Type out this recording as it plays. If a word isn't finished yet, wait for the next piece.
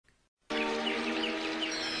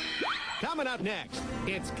Coming up next,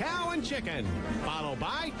 it's Cow and Chicken, followed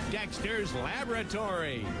by Dexter's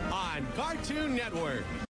Laboratory on Cartoon Network.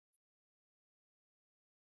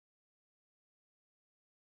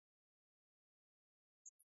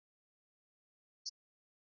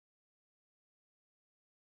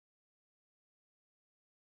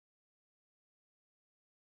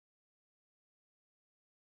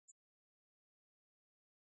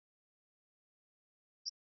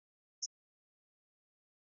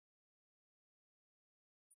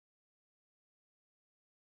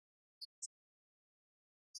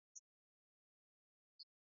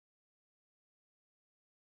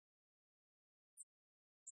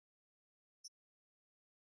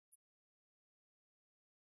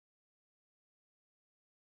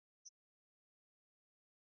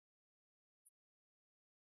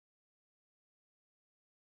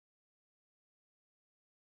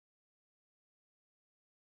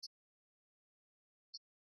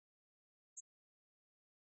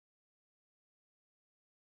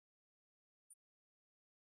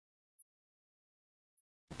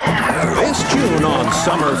 This June on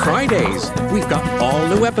Summer Fridays, we've got all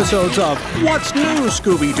new episodes of What's New,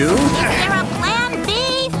 Scooby-Doo? Is there a plan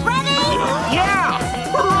B, Freddy? Yeah!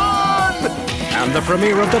 Run! And the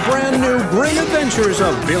premiere of the brand new Grim Adventures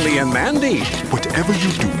of Billy and Mandy. Whatever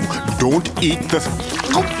you do, don't eat the...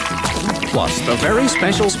 Plus the very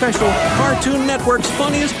special Cartoon Network's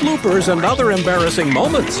funniest bloopers and other embarrassing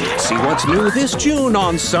moments. See what's new this June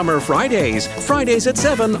on Summer Fridays. Fridays at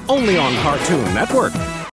 7, only on Cartoon Network.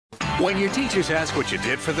 When your teachers ask what you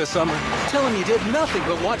did for the summer, tell them you did nothing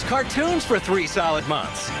but watch cartoons for 3 solid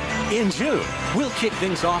months. In June, we'll kick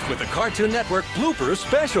things off with the Cartoon Network Bloopers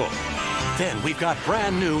Special. Then we've got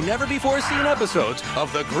brand new, never-before-seen episodes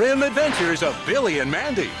of The Grim Adventures of Billy and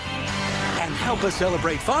Mandy. And help us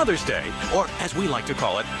celebrate Father's Day, or as we like to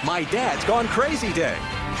call it, My Dad's Gone Crazy Day.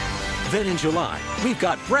 Then in July, we've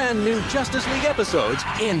got brand new Justice League episodes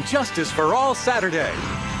in Justice for All Saturday.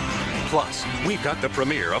 Plus, we've got the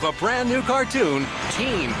premiere of a brand new cartoon,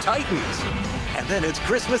 Teen Titans. And then it's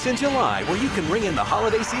Christmas in July, where you can ring in the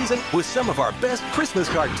holiday season with some of our best Christmas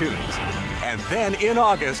cartoons. And then in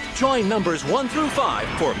August, join numbers 1 through 5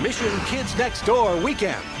 for Mission Kids Next Door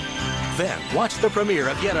Weekend. Then watch the premiere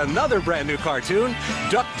of yet another brand new cartoon,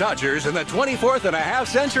 Duck Dodgers in the 24th and a half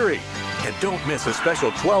century. And don't miss a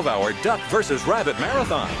special 12-hour Duck versus Rabbit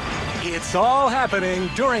Marathon. It's all happening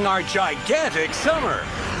during our gigantic summer,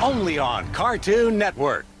 only on Cartoon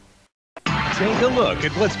Network. Take a look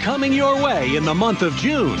at what's coming your way in the month of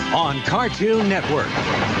June on Cartoon Network.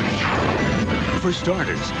 For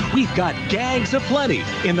starters, we've got gags aplenty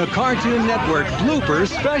in the Cartoon Network Bloopers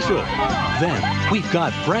Special. Then, we've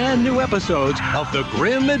got brand new episodes of The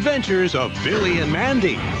Grim Adventures of Billy and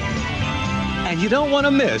Mandy. And you don't want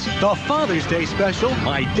to miss the Father's Day special,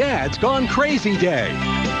 My Dad's Gone Crazy Day.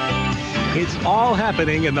 It's all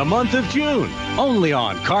happening in the month of June, only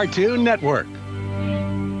on Cartoon Network.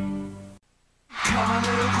 Come a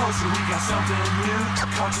little closer, we got something new.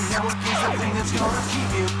 Cartoon Network is the thing that's gonna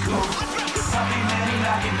keep it cool. Puppy many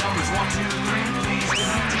knocking numbers 1, 2, 3. Please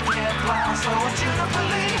do to get blind, so what you to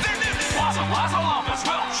believe. Blossom, Blossom, Lumpus,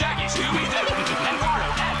 Will, Shaggy, Scooby-Doo, Eduardo,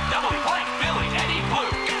 Ed, Double, Plank, Billy, Eddie,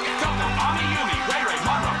 Blue, Coco, Ami, Yumi, Ray Ray,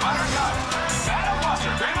 Monroe, Buttercup, Madam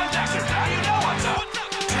Buster, Grandma Dexter, now you know what's up.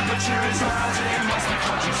 Temperature is rising, it must be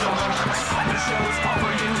crunchy summer. The show's all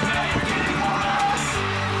for you, now you're getting warmer.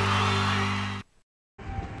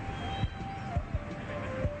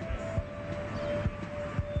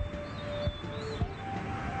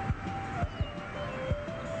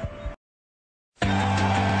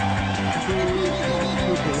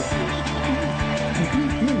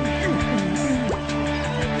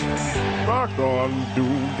 Rock on,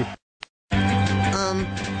 dude.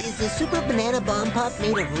 Is the Super Banana Bomb Pop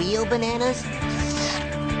made of real bananas?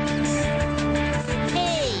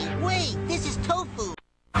 Hey, wait, this is tofu.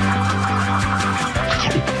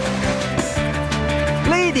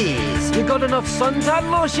 Ladies, you got enough suntan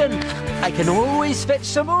lotion? I can always fetch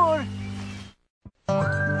some more.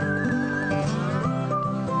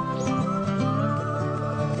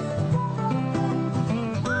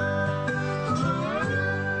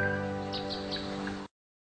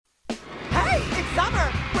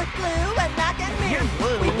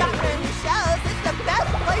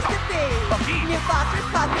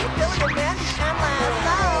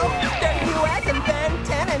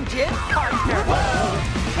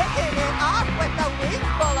 Kicking it off with a week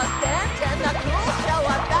full of fans and the cool show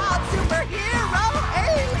about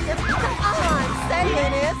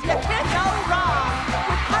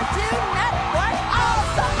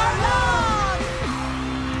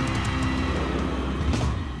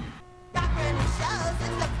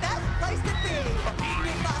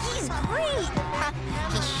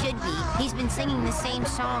singing the same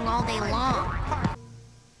song all day long.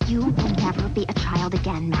 You will never be a child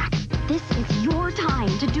again, Mac. This is your time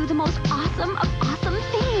to do the most awesome of awesome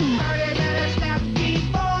things. 30 minutes left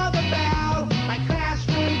before the bell. My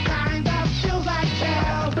classroom kind of feels like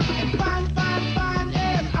hell. And fun, fun, fun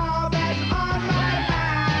is all that's on my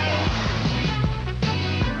mind.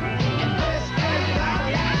 And this is the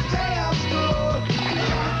last day of school. And the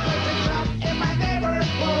dog puts a jump in my neighbor's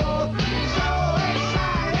pool. So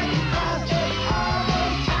excited because it's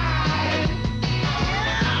almost time.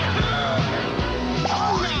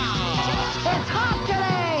 It's hot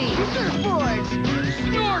today! Surfboards!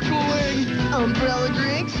 Snorkeling! Umbrella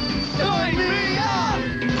drinks! Sign me up!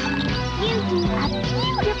 You do a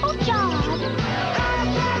beautiful job. I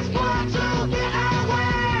just want to get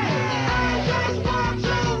away. I just want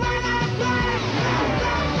to run and play.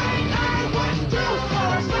 Something I wouldn't do for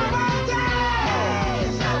a summer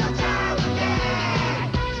day. Summertime again.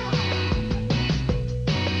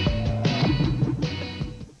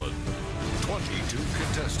 22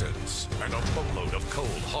 contestants and a boatload of cold,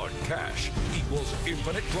 hard cash equals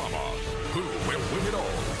infinite drama. Who will win it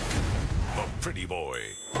all? The pretty boy,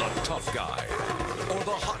 the tough guy, or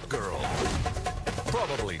the hot girl?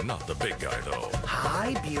 Probably not the big guy, though.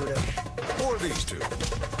 Hi, beautiful. Or these two.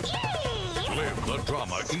 Live the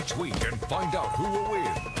drama each week and find out who will win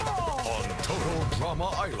on Total Drama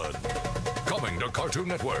Island. Coming to Cartoon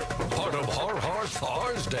Network, part of Har Har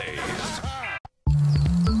Thursdays.